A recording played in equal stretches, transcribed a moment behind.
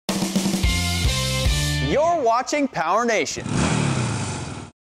You're watching PowerNation.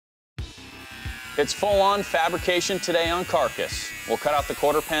 It's full-on fabrication today on Carcass. We'll cut out the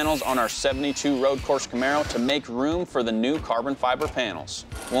quarter panels on our 72 road course Camaro to make room for the new carbon fiber panels.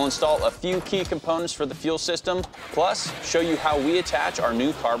 We'll install a few key components for the fuel system, plus show you how we attach our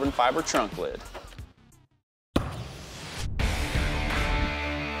new carbon fiber trunk lid.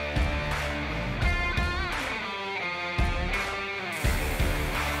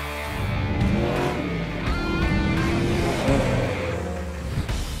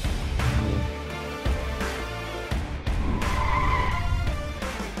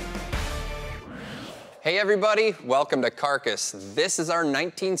 Hey everybody, welcome to Carcass. This is our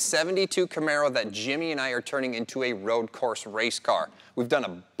 1972 Camaro that Jimmy and I are turning into a road course race car. We've done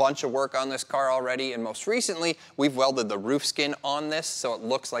a bunch of work on this car already, and most recently, we've welded the roof skin on this so it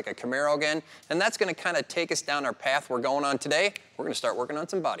looks like a Camaro again, and that's gonna kind of take us down our path we're going on today. We're gonna start working on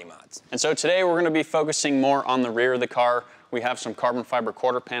some body mods. And so today we're gonna be focusing more on the rear of the car. We have some carbon fiber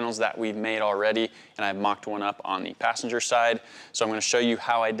quarter panels that we've made already, and I've mocked one up on the passenger side. So I'm gonna show you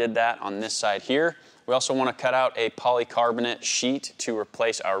how I did that on this side here. We also want to cut out a polycarbonate sheet to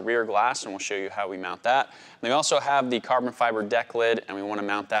replace our rear glass, and we'll show you how we mount that. And we also have the carbon fiber deck lid, and we want to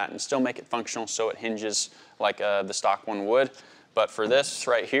mount that and still make it functional so it hinges like the stock one would. But for this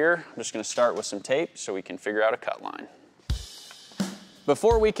right here, I'm just going to start with some tape so we can figure out a cut line.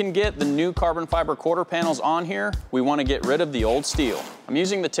 Before we can get the new carbon fiber quarter panels on here, we want to get rid of the old steel. I'm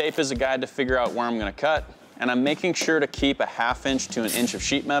using the tape as a guide to figure out where I'm going to cut, and I'm making sure to keep a ½ inch to 1 inch of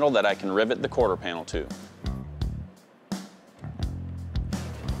sheet metal that I can rivet the quarter panel to.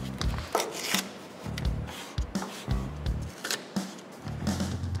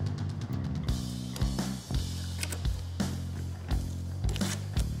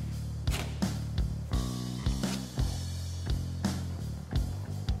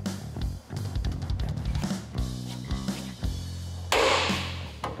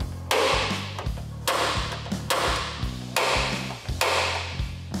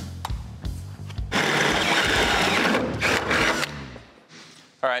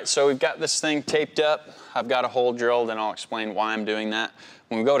 All right, so we've got this thing taped up. I've got a hole drilled, and I'll explain why I'm doing that.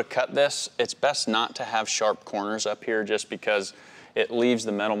 When we go to cut this, it's best not to have sharp corners up here just because it leaves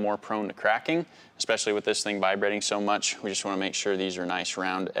the metal more prone to cracking, especially with this thing vibrating so much. We just want to make sure these are nice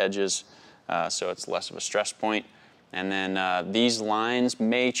round edges so it's less of a stress point. And then these lines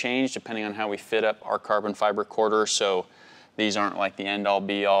may change depending on how we fit up our carbon fiber quarter, so these aren't like the end-all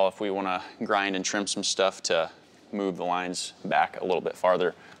be-all. If we want to grind and trim some stuff to move the lines back a little bit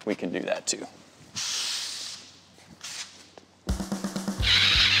farther, we can do that too.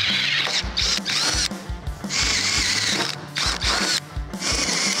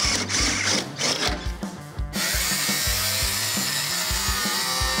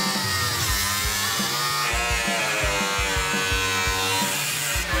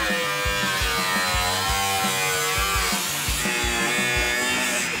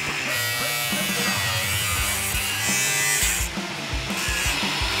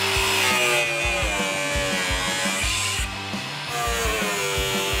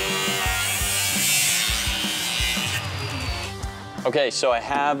 Okay, so I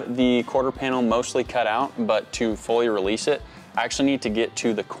have the quarter panel mostly cut out, but to fully release it, I actually need to get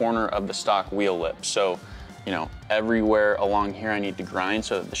to the corner of the stock wheel lip. So, you know, everywhere along here I need to grind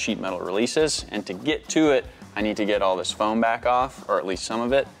so that the sheet metal releases. And to get to it, I need to get all this foam back off, or at least some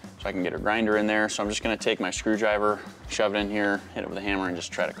of it, so I can get a grinder in there. So I'm just gonna take my screwdriver, shove it in here, hit it with a hammer, and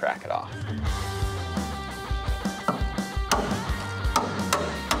just try to crack it off.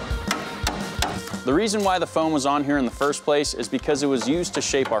 The reason why the foam was on here in the first place is because it was used to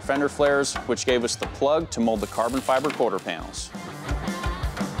shape our fender flares, which gave us the plug to mold the carbon fiber quarter panels.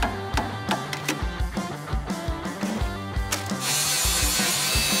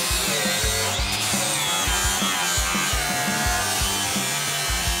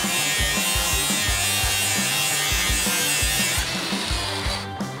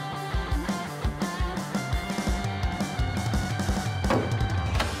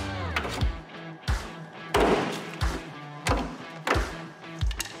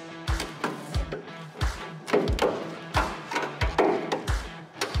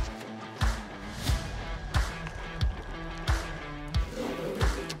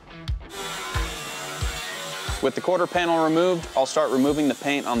 With the quarter panel removed, I'll start removing the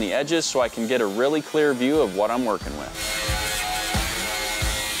paint on the edges so I can get a really clear view of what I'm working with.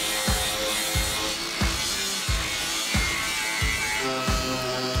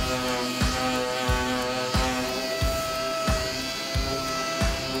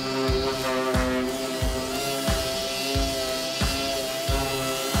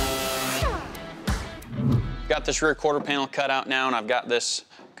 Got this rear quarter panel cut out now, and I've got this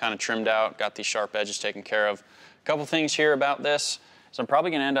kind of trimmed out, got these sharp edges taken care of. A couple things here about this. So I'm probably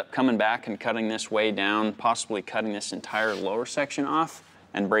gonna end up coming back and cutting this way down, possibly cutting this entire lower section off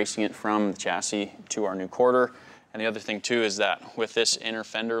and bracing it from the chassis to our new quarter. And the other thing too is that with this inner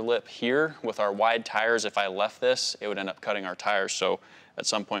fender lip here, with our wide tires, if I left this, it would end up cutting our tires. So at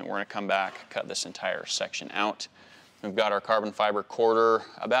some point we're gonna come back, cut this entire section out. We've got our carbon fiber quarter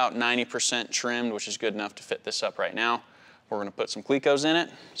about 90% trimmed, which is good enough to fit this up right now. We're gonna put some Clecos in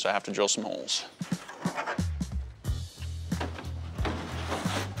it, so I have to drill some holes.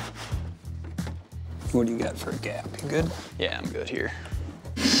 What do you got for a gap? You good? Yeah, I'm good here.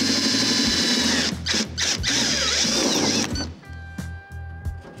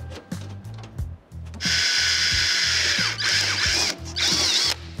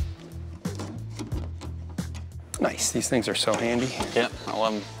 Nice, these things are so handy. Yep, I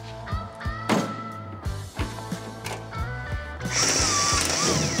love them.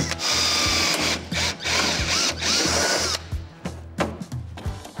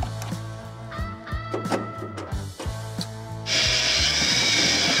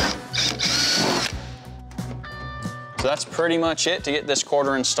 So that's pretty much it to get this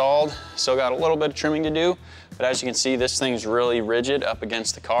quarter installed. Still got a little bit of trimming to do, but as you can see, this thing's really rigid up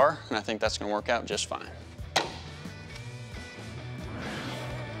against the car, and I think that's gonna work out just fine.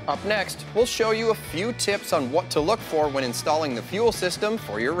 Up next, we'll show you a few tips on what to look for when installing the fuel system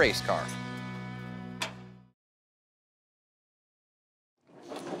for your race car.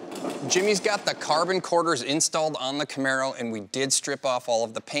 Jimmy's got the carbon quarters installed on the Camaro, and we did strip off all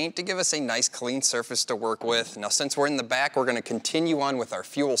of the paint to give us a nice clean surface to work with. Now, since we're in the back, we're gonna continue on with our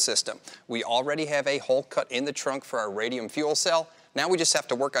fuel system. We already have a hole cut in the trunk for our radium fuel cell. Now we just have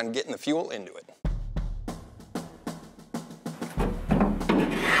to work on getting the fuel into it.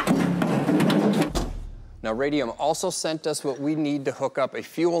 Now, Radium also sent us what we need to hook up a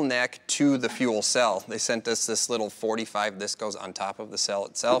fuel neck to the fuel cell. They sent us this little 45, this goes on top of the cell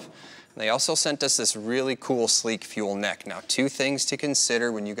itself. And they also sent us this really cool, sleek fuel neck. Now, two things to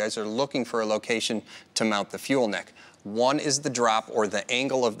consider when you guys are looking for a location to mount the fuel neck. One is the drop, or the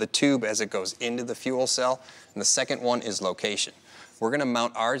angle of the tube as it goes into the fuel cell, and the second one is location. We're gonna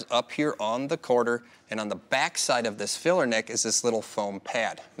mount ours up here on the quarter, and on the back side of this filler neck is this little foam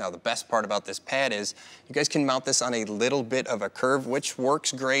pad. Now, the best part about this pad is you guys can mount this on a little bit of a curve, which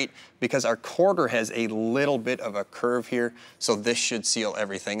works great because our quarter has a little bit of a curve here, so this should seal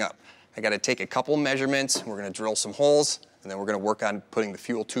everything up. I gotta take a couple measurements, we're gonna drill some holes, and then we're gonna work on putting the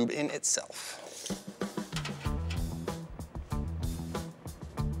fuel tube in itself.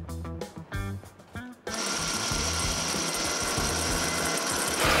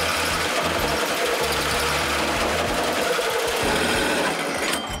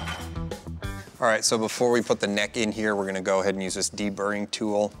 All right, so before we put the neck in here, we're gonna go ahead and use this deburring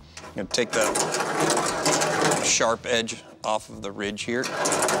tool. I'm gonna take the sharp edge off of the ridge here.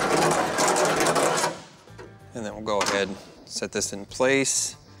 And then we'll go ahead and set this in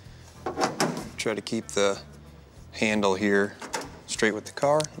place. Try to keep the handle here straight with the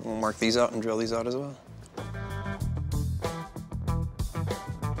car. We'll mark these out and drill these out as well.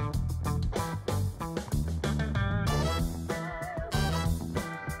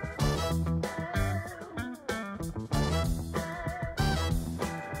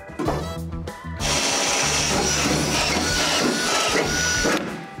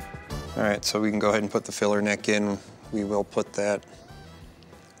 All right, so we can go ahead and put the filler neck in. We will put that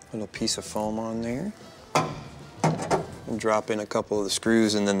little piece of foam on there and drop in a couple of the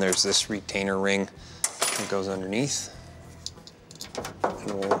screws, and then there's this retainer ring that goes underneath,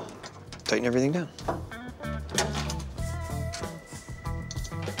 and we'll tighten everything down.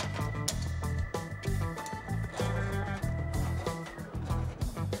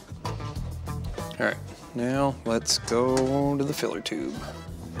 All right, now let's go to the filler tube.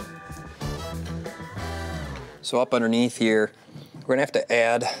 So up underneath here, we're gonna have to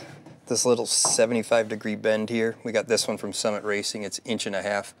add this little 75-degree bend here. We got this one from Summit Racing. It's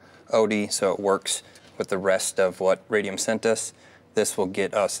 1.5" OD, so it works with the rest of what Radium sent us. This will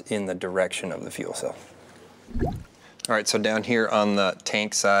get us in the direction of the fuel cell. All right, so down here on the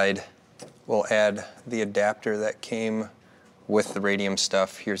tank side, we'll add the adapter that came with the Radium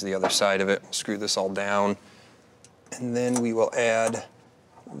stuff. Here's the other side of it. We'll screw this all down. And then we will add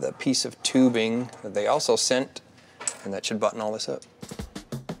the piece of tubing that they also sent, and that should button all this up.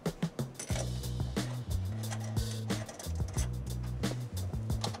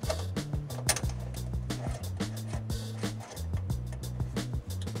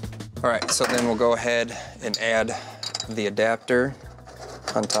 All right, so then we'll go ahead and add the adapter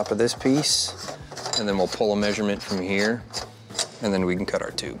on top of this piece. and then we'll pull a measurement from here, and then we can cut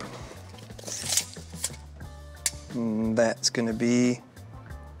our tube. And that's gonna be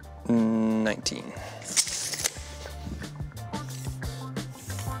 19.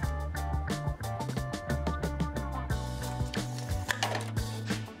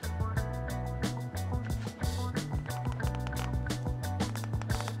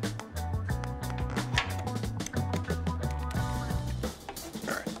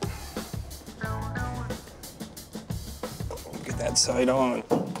 That side on,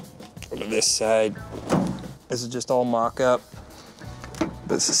 go to this side. This is just all mock-up.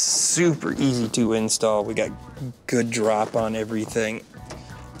 This is super easy to install. We got good drop on everything.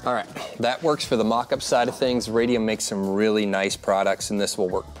 All right, that works for the mock-up side of things. Radium makes some really nice products, and this will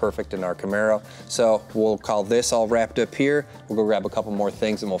work perfect in our Camaro. So we'll call this all wrapped up here. We'll go grab a couple more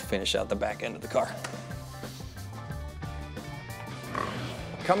things and we'll finish out the back end of the car.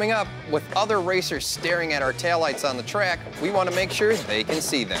 Coming up, with other racers staring at our taillights on the track, we want to make sure they can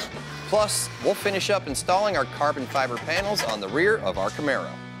see them. Plus, we'll finish up installing our carbon fiber panels on the rear of our Camaro.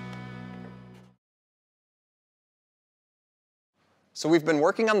 So we've been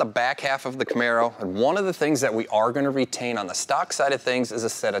working on the back half of the Camaro, and one of the things that we are going to retain on the stock side of things is a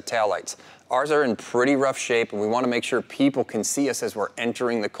set of taillights. Ours are in pretty rough shape, and we want to make sure people can see us as we're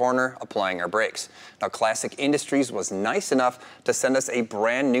entering the corner, applying our brakes. Now, Classic Industries was nice enough to send us a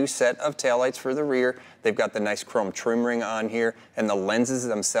brand new set of taillights for the rear. They've got the nice chrome trim ring on here, and the lenses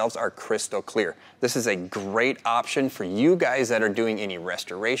themselves are crystal clear. This is a great option for you guys that are doing any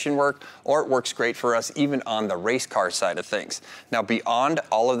restoration work, or it works great for us even on the race car side of things. Now, beyond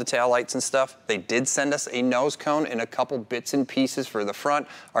all of the taillights and stuff, they did send us a nose cone and a couple bits and pieces for the front.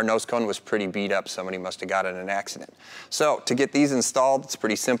 Our nose cone was pretty beat up. Somebody must have got in an accident. So to get these installed, it's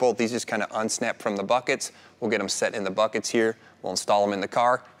pretty simple. These just kind of unsnap from the buckets. We'll get them set in the buckets here. We'll install them in the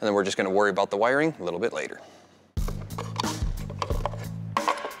car, and then we're just going to worry about the wiring a little bit later.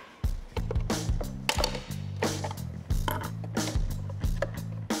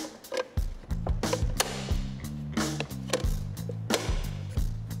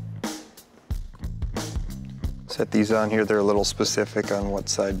 Set these on here. They're a little specific on what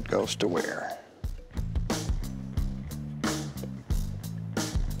side goes to where.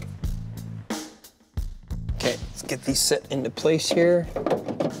 Okay, let's get these set into place here.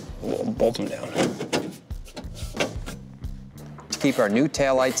 We'll bolt them down. To keep our new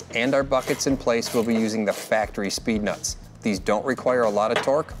taillights and our buckets in place, we'll be using the factory speed nuts. These don't require a lot of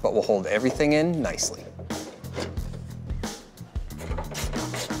torque, but will hold everything in nicely.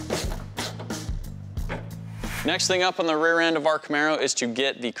 Next thing up on the rear end of our Camaro is to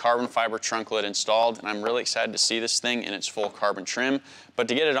get the carbon fiber trunk lid installed, and I'm really excited to see this thing in its full carbon trim. But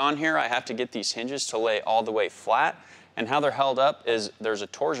to get it on here, I have to get these hinges to lay all the way flat, and how they're held up is there's a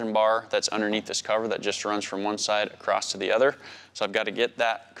torsion bar that's underneath this cover that just runs from one side across to the other. So I've got to get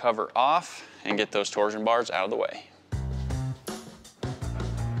that cover off and get those torsion bars out of the way.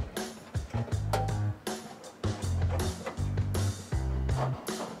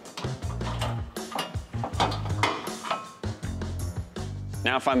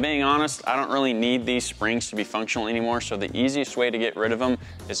 Now, if I'm being honest, I don't really need these springs to be functional anymore, so the easiest way to get rid of them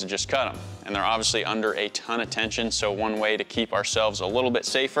is to just cut them. And they're obviously under a ton of tension, so one way to keep ourselves a little bit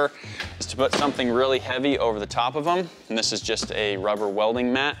safer is to put something really heavy over the top of them. And this is just a rubber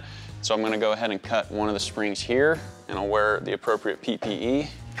welding mat. So I'm gonna go ahead and cut one of the springs here, and I'll wear the appropriate PPE.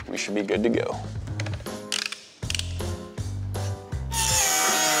 We should be good to go.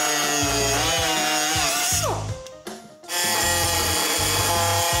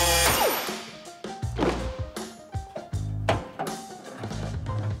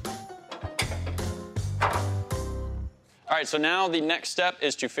 All right, so now the next step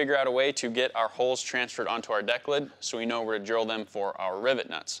is to figure out a way to get our holes transferred onto our deck lid so we know where to drill them for our rivet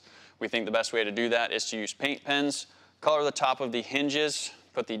nuts. We think the best way to do that is to use paint pens, color the top of the hinges,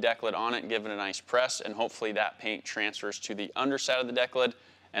 put the deck lid on it, give it a nice press, and hopefully that paint transfers to the underside of the deck lid,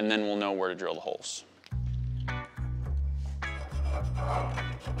 and then we'll know where to drill the holes.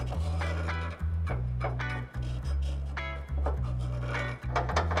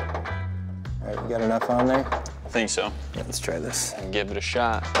 All right, we got enough on there? I think so. Yeah, let's try this. And give it a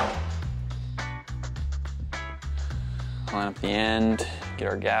shot. Line up the end, get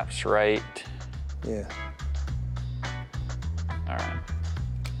our gaps right. Yeah. All right.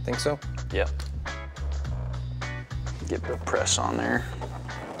 Think so? Yep. Get the press on there.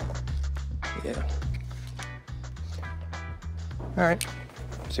 Yeah. All right,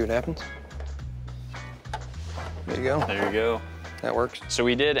 see what happens. There you go. There you go. That works. So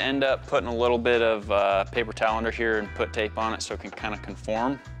we did end up putting a little bit of paper towel under here and put tape on it so it can kind of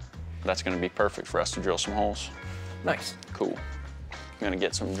conform. That's gonna be perfect for us to drill some holes. Nice. Cool. I'm gonna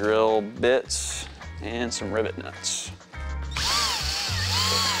get some drill bits and some rivet nuts.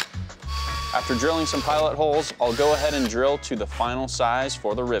 After drilling some pilot holes, I'll go ahead and drill to the final size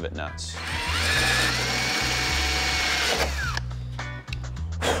for the rivet nuts.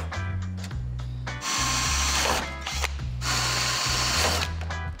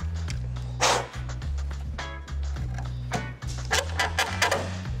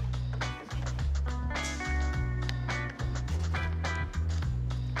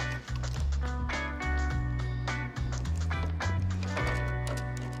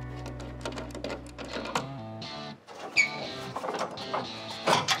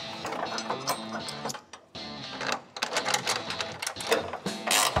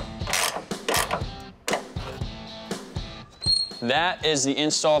 That is the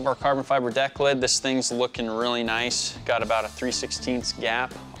install of our carbon fiber deck lid. This thing's looking really nice. Got about a 3/16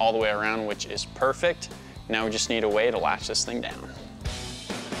 gap all the way around, which is perfect. Now we just need a way to latch this thing down.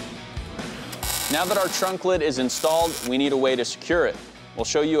 Now that our trunk lid is installed, we need a way to secure it. We'll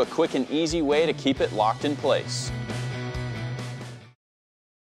show you a quick and easy way to keep it locked in place.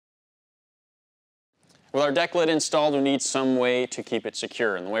 With our deck lid installed, we need some way to keep it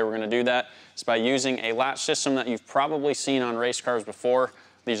secure. And the way we're gonna do that is by using a latch system that you've probably seen on race cars before.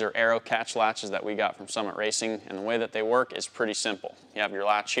 These are AeroCatch latches that we got from Summit Racing. And the way that they work is pretty simple. You have your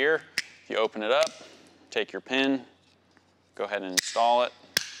latch here, you open it up, take your pin, go ahead and install it,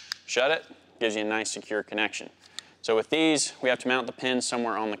 shut it, gives you a nice secure connection. So with these, we have to mount the pin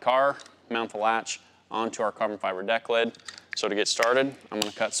somewhere on the car, mount the latch onto our carbon fiber deck lid. So to get started, I'm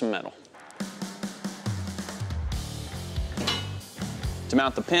gonna cut some metal. To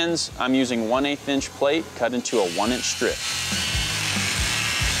mount the pins, I'm using 1/8 inch plate cut into a 1-inch strip.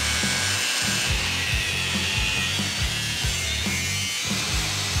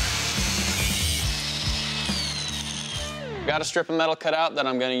 Got a strip of metal cut out that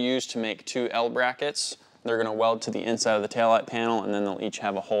I'm going to use to make 2 L brackets. They're going to weld to the inside of the taillight panel, and then they'll each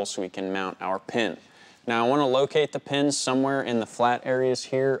have a hole so we can mount our pin. Now I want to locate the pins somewhere in the flat areas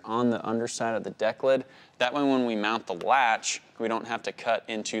here on the underside of the deck lid. That way when we mount the latch, we don't have to cut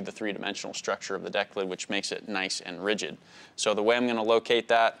into the 3-dimensional structure of the deck lid, which makes it nice and rigid. So the way I'm going to locate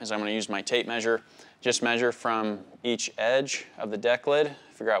that is I'm going to use my tape measure. Just measure from each edge of the deck lid,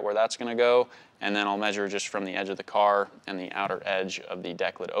 figure out where that's going to go, and then I'll measure just from the edge of the car and the outer edge of the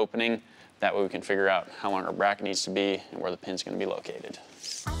deck lid opening. That way we can figure out how long our bracket needs to be and where the pin's going to be located.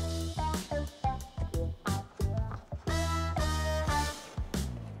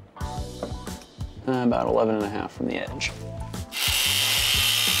 About 11.5 from the edge.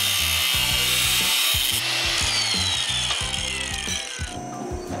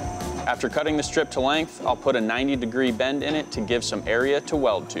 After cutting the strip to length, I'll put a 90-degree bend in it to give some area to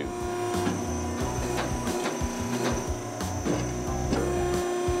weld to.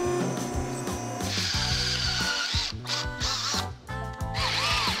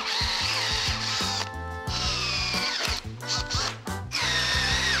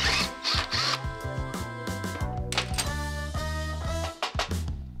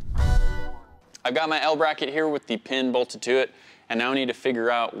 I've got my L bracket here with the pin bolted to it, and now I need to figure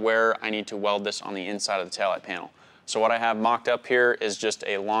out where I need to weld this on the inside of the taillight panel. So what I have mocked up here is just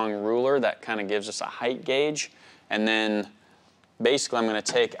a long ruler that kind of gives us a height gauge, and then basically I'm going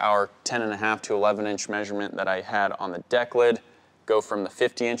to take our 10.5 to 11-inch measurement that I had on the deck lid, go from the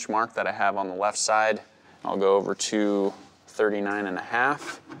 50-inch mark that I have on the left side, I'll go over to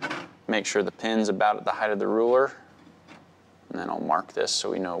 39.5, make sure the pin's about at the height of the ruler, and then I'll mark this so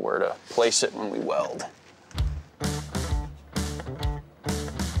we know where to place it when we weld.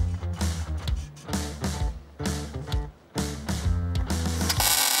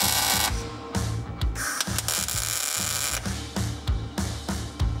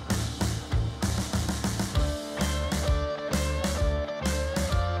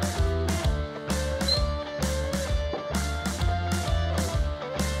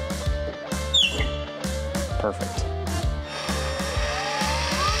 Perfect.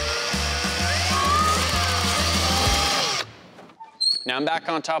 Now I'm back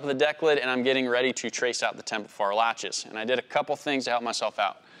on top of the deck lid and I'm getting ready to trace out the template for our latches. And I did a couple things to help myself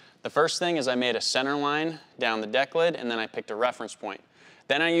out. The first thing is I made a center line down the deck lid and then I picked a reference point.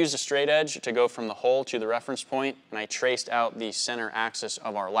 Then I used a straight edge to go from the hole to the reference point and I traced out the center axis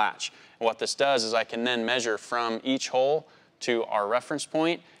of our latch. And what this does is I can then measure from each hole to our reference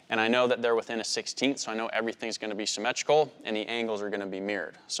point, and I know that they're within a 1/16, so I know everything's going to be symmetrical and the angles are going to be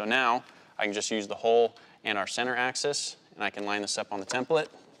mirrored. So now I can just use the hole and our center axis and I can line this up on the template,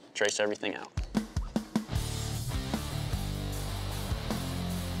 trace everything out.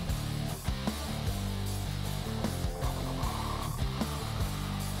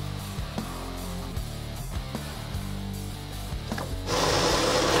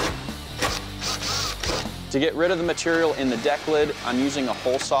 To get rid of the material in the deck lid, I'm using a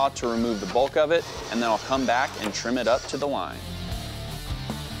hole saw to remove the bulk of it, and then I'll come back and trim it up to the line.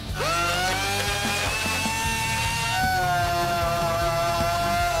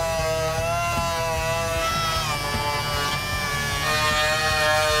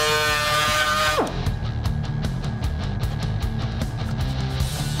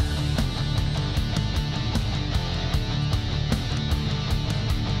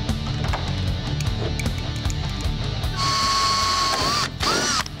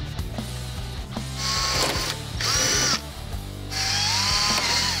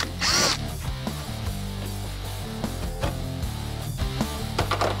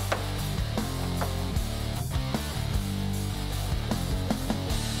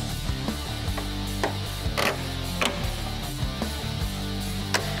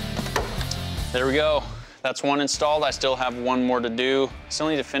 There we go. That's one installed. I still have one more to do. Still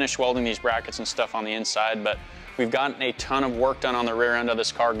need to finish welding these brackets and stuff on the inside, but we've gotten a ton of work done on the rear end of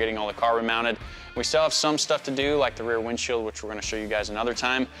this car, getting all the car remounted. We still have some stuff to do, like the rear windshield, which we're gonna show you guys another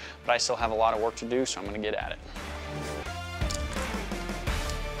time, but I still have a lot of work to do, so I'm gonna get at it.